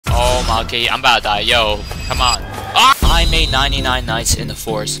on, okay, I'm about to die. Yo, come on. Ah! I made 99 nights in the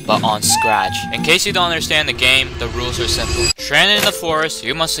forest, but on Scratch. In case you don't understand the game, the rules are simple. Stranded in the forest,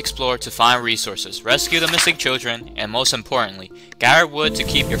 you must explore to find resources, rescue the missing children, and most importantly, gather wood to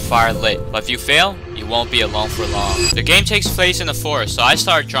keep your fire lit. But if you fail, you won't be alone for long. The game takes place in the forest, so I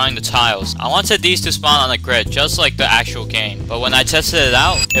started drawing the tiles. I wanted these to spawn on the grid, just like the actual game. But when I tested it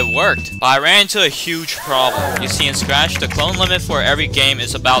out, it worked. But I ran into a huge problem. You see, in Scratch, the clone limit for every game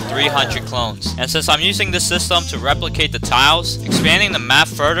is about 300 clones. And since I'm using this system to replicate the tiles, expanding the map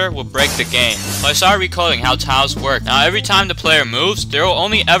further will break the game. So I started recoding how tiles work. Now every time the player moves, there will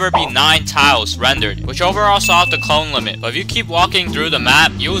only ever be 9 tiles rendered, which overall solved the clone limit. But if you keep walking through the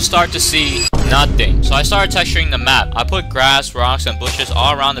map, you will start to see nothing. So I started texturing the map. I put grass, rocks, and bushes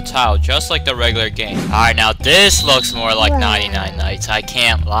all around the tile, just like the regular game. Alright, now this looks more like 99 nights, I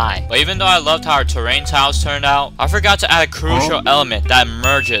can't lie. But even though I loved how our terrain tiles turned out, I forgot to add a crucial element that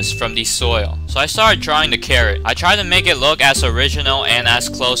emerges from the soil. So I started drawing the carrot. I tried to make it look as original and as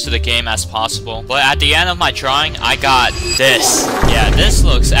close to the game as possible. But at the end of my drawing, I got this. Yeah, this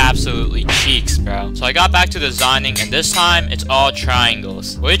looks absolutely cheeks, bro. So I got back to designing, and this time, it's all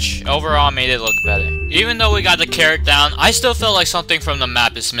triangles, which overall made it look better. Even though we got the carrot down, I still felt like something from the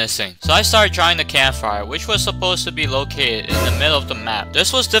map is missing. So I started drawing the campfire, which was supposed to be located in the middle of the map.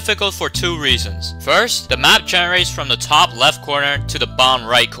 This was difficult for 2 reasons. First, the map generates from the top left corner to the bottom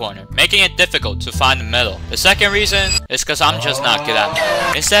right corner, making it difficult to find the middle. The second reason is because I'm just not good at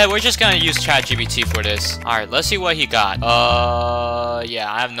it. Instead, we're just gonna use ChatGPT for this. Alright, let's see what he got.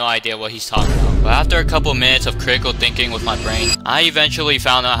 Yeah, I have no idea what he's talking about. But after a couple minutes of critical thinking with my brain, I eventually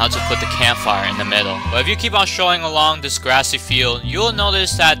found out how to put the campfire in the middle. But if you keep on strolling along this grassy field, you'll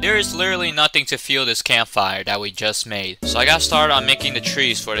notice that there is literally nothing to fuel this campfire that we just made. So I got started on making the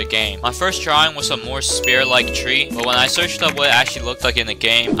trees for the game. My first drawing was a more spear-like tree, but when I searched up what it actually looked like in the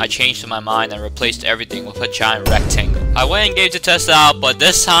game, I changed my mind and replaced everything with a giant rectangle. I went in game to test it out, but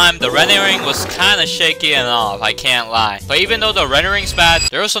this time the rendering was kinda shaky and off, I can't lie. But even though the rendering's bad,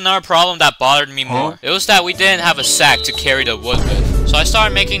 there was another problem that bothered me more. It was that we didn't have a sack to carry the wood with. So I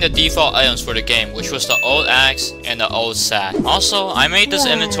started making the default items for the game, which was the old axe and the old sack. Also, I made this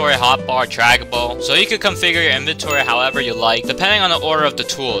inventory hotbar draggable, so you could configure your inventory however you like, depending on the order of the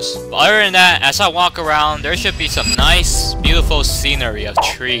tools. But other than that, as I walk around, there should be some nice, beautiful scenery of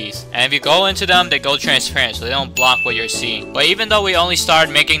trees. And if you go into them, they go transparent, so they don't block what you're seeing. But even though we only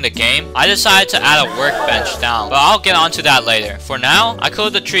started making the game, I decided to add a workbench down. But I'll get onto that later. For now, I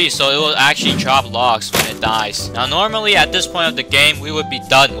coded the tree so it will actually drop logs when it dies. Now normally at this point of the game, we would be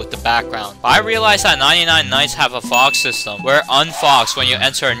done with the background. But I realized that 99 nights have a fog system where it unfogs when you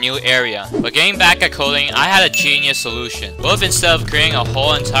enter a new area. But getting back at coding, I had a genius solution. What if instead of creating a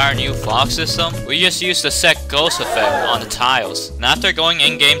whole entire new fog system, we just used the set ghost effect on the tiles. And after going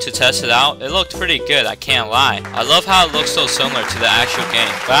in-game to test it out, it looked pretty good, I can't lie. I love how it looks so similar to the actual game.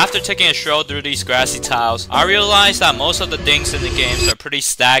 But after taking a stroll through these grassy tiles, I realized that most of the things in the games are pretty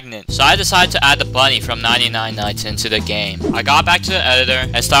stagnant. So I decided to add the bunny from 99 nights into the game. I got back to the editor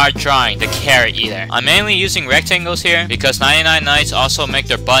and started drawing the carrot eater. I'm mainly using rectangles here because 99 nights also make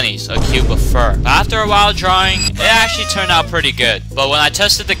their bunnies a cube of fur. But after a while drawing, it actually turned out pretty good. But when I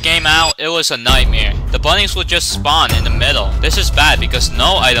tested the game out, it was a nightmare. The bunnies would just spawn in the middle. This is bad because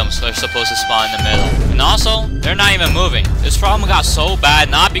no items are supposed to spawn in the middle. And also, they're not even moving. This problem got so bad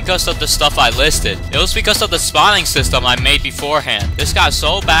not because of the stuff I listed. It was because of the spawning system I made beforehand. This got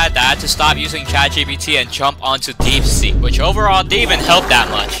so bad that I had to stop using ChatGPT and jump onto DeepSeek, which overall didn't even help that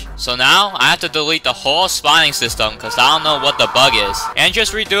much. So now, I have to delete the whole spawning system because I don't know what the bug is. And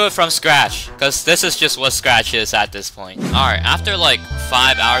just redo it from scratch, because this is just what Scratch is at this point. Alright, after like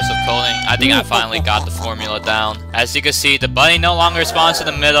 5 hours of coding, I think I finally got the formula down. As you can see, the bunny no longer spawns in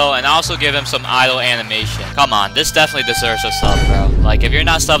the middle, and I also give him some idle animation. Come on, this definitely deserves a sub, bro. Like, if you're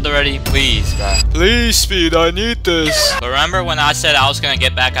not subbed already, please, bro. Please, Speed, I need this. But remember when I said I was gonna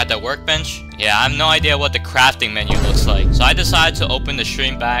get back at the workbench? Yeah, I have no idea what the crafting menu looks like. So I decided to open the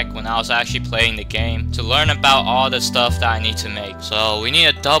stream back when I was actually playing the game to learn about all the stuff that I need to make. So we need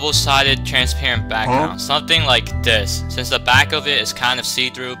a double-sided transparent background, something like this, since the back of it is kind of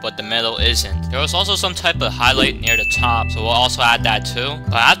see-through but the middle isn't. There was also some type of highlight near the top, so we'll also add that too.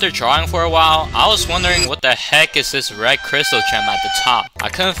 But after drawing for a while, I was wondering what the heck is this red crystal gem at the top. I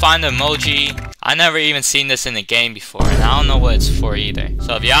couldn't find the emoji, I never even seen this in the game before, and I don't know what it's for either.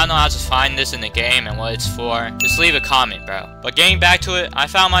 So if y'all know how to find this in the game and what it's for, just leave a comment, bro. But getting back to it, I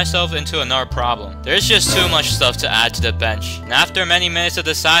found myself into another problem. There's just too much stuff to add to the bench, and after many minutes of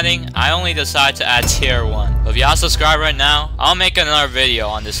deciding, I only decided to add tier 1. If y'all subscribe right now, I'll make another video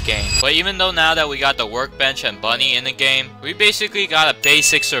on this game. But even though now that we got the workbench and bunny in the game, we basically got a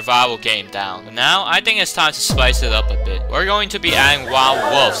basic survival game down. But now, I think it's time to spice it up a bit. We're going to be adding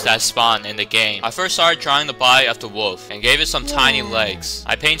wild wolves that spawn in the game. I first started drawing the body of the wolf and gave it some tiny legs.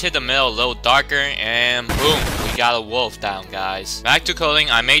 I painted the middle a little darker and boom, we got a wolf down, guys. Back to coding,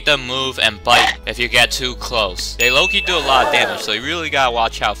 I made them move and bite if you get too close. They low-key do a lot of damage, so you really gotta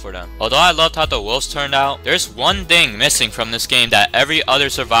watch out for them. Although I loved how the wolves turned out, there's one thing missing from this game that every other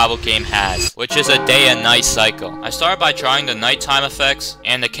survival game has, which is a day and night cycle. I started by drawing the nighttime effects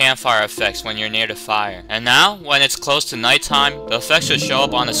and the campfire effects when you're near the fire. And now, when it's close to nighttime, the effects should show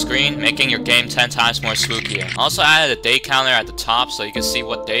up on the screen, making your game 10 times more spookier. I also added a day counter at the top so you can see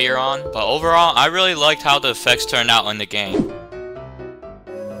what day you're on. But overall, I really liked how the effects turned out in the game.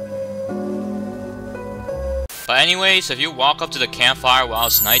 But anyways, if you walk up to the campfire while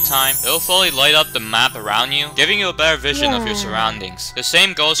it's nighttime, it'll fully light up the map around you, giving you a better vision of your surroundings. The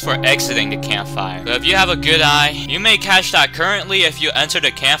same goes for exiting the campfire. But if you have a good eye, you may catch that currently if you enter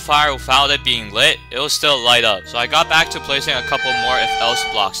the campfire without it being lit, it'll still light up. So I got back to placing a couple more if-else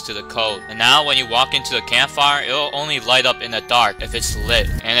blocks to the code. And now when you walk into the campfire, it'll only light up in the dark if it's lit.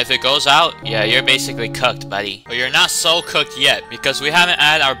 And if it goes out, yeah, you're basically cooked, buddy. But you're not so cooked yet, because we haven't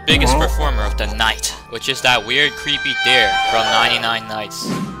added our biggest performer of the night, which is that weird creepy deer from 99 Nights.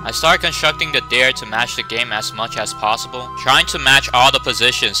 I started constructing the deer to match the game as much as possible, trying to match all the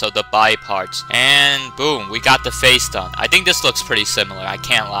positions of the body parts, and boom, we got the face done. I think this looks pretty similar, I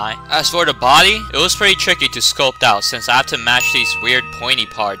can't lie. As for the body, it was pretty tricky to sculpt out since I have to match these weird pointy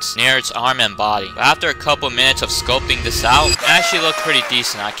parts near its arm and body. But after a couple minutes of sculpting this out, it actually looked pretty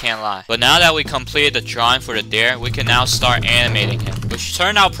decent, I can't lie. But now that we completed the drawing for the deer, we can now start animating him, which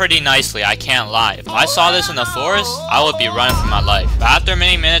turned out pretty nicely, I can't lie. If I saw this in the forest, I would be running for my life. But after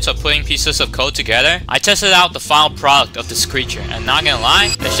many minutes of putting pieces of code together, I tested out the final product of this creature, and not gonna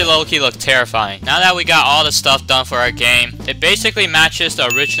lie, this shit low-key looked terrifying. Now that we got all the stuff done for our game, it basically matches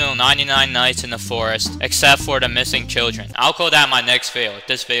the original 99 Nights in the forest, except for the missing children. I'll code that in my next video if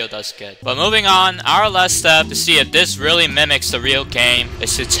this video does good. But moving on, our last step to see if this really mimics the real game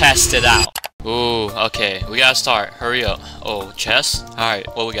is to test it out. Ooh, okay, we gotta start. Hurry up. Oh, chest? Alright,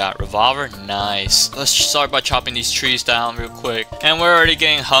 what we got? Revolver? Nice. Let's start by chopping these trees down real quick. And we're already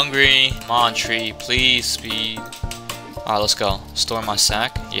getting hungry. Come on, tree, please, speed. Alright, let's go. Store my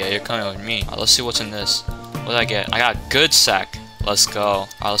sack? Yeah, you're coming with me. Alright, let's see what's in this. What did I get? I got a good sack. Let's go. Alright,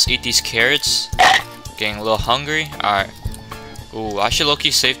 let's eat these carrots. Getting a little hungry. Alright. Ooh, I should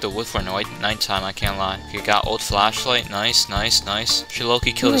low-key save the wood for nighttime, I can't lie. You got old flashlight, nice, nice, nice. Should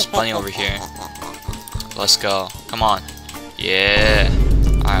low-key kill this bunny over here. Let's go, come on. Yeah.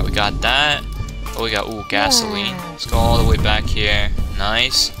 Alright, we got that. Oh, we got, ooh, gasoline. Let's go all the way back here.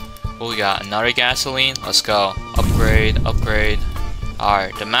 Nice. Oh, we got another gasoline. Let's go. Upgrade, upgrade.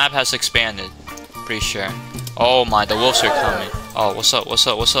 Alright, the map has expanded. Pretty sure. Oh my, the wolves are coming. Oh, what's up, what's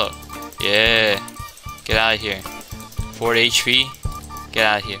up, what's up? Yeah. Get out of here. 40 HP. Get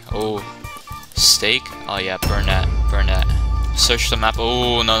out of here. Oh, steak. Oh yeah, burn that. Burn that. Search the map.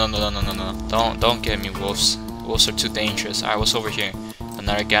 Oh no no no no no no. Don't get me, wolves. Wolves are too dangerous. Alright, what's over here?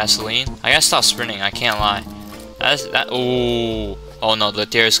 Another gasoline. I gotta stop sprinting. I can't lie. That's that. Oh. Oh no, the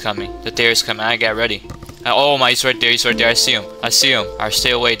deer is coming. The deer is coming. I get ready. Oh my, he's right there. He's right there. I see him. I see him. Alright,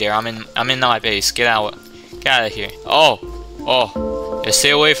 stay away there. I'm in my base. Get out. Get out of here. Oh. Oh. Yeah, stay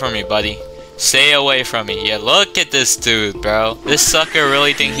away from me, buddy. Stay away from me. Yeah, look at this dude, bro. This sucker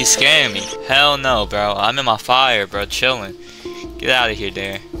really think he's scaring me. Hell no, bro. I'm in my fire, bro. Chilling. Get out of here,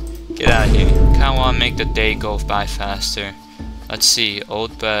 there. Get out of here. Kinda wanna make the day go by faster. Let's see.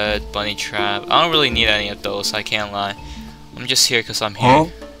 Old bed, bunny trap. I don't really need any of those, I can't lie. I'm just here because I'm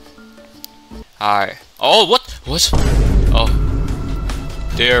here. Alright. Oh, what? What? Oh.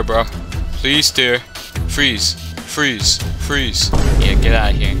 There, bro. Please, there. Freeze. Freeze. Freeze. Yeah, get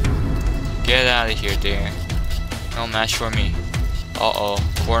out of here. Get out of here, dear. No match for me. Uh-oh.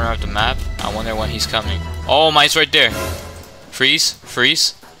 Corner of the map. I wonder when he's coming. Oh my, he's right there. Freeze.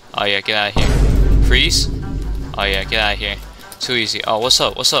 Freeze. Oh yeah, get out of here. Freeze. Oh yeah, get out of here. Too easy. Oh, what's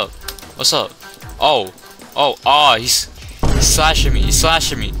up? What's up? What's up? Oh. Oh. Oh, he's slashing me. He's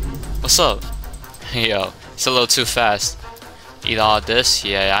slashing me. What's up? Yo, it's a little too fast. Eat all this?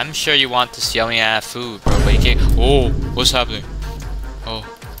 Yeah, I'm sure you want this yummy ass food, bro, but you can't. Oh, what's happening? Oh.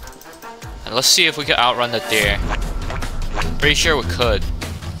 Let's see if we can outrun the deer. Pretty sure we could.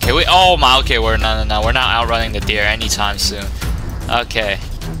 Okay, oh my, okay, we're not outrunning the deer anytime soon. Okay.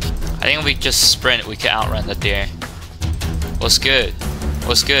 I think if we just sprint, we can outrun the deer. What's good?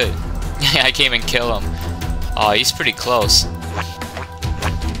 What's good? I can't even kill him. Oh, he's pretty close.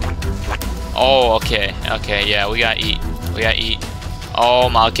 Oh, okay, okay, yeah, we gotta eat. We gotta eat. Oh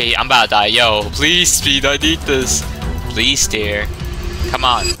my, okay, I'm about to die. Yo, please speed, I need this. Please, deer. Come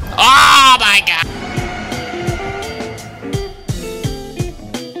on. Oh my god!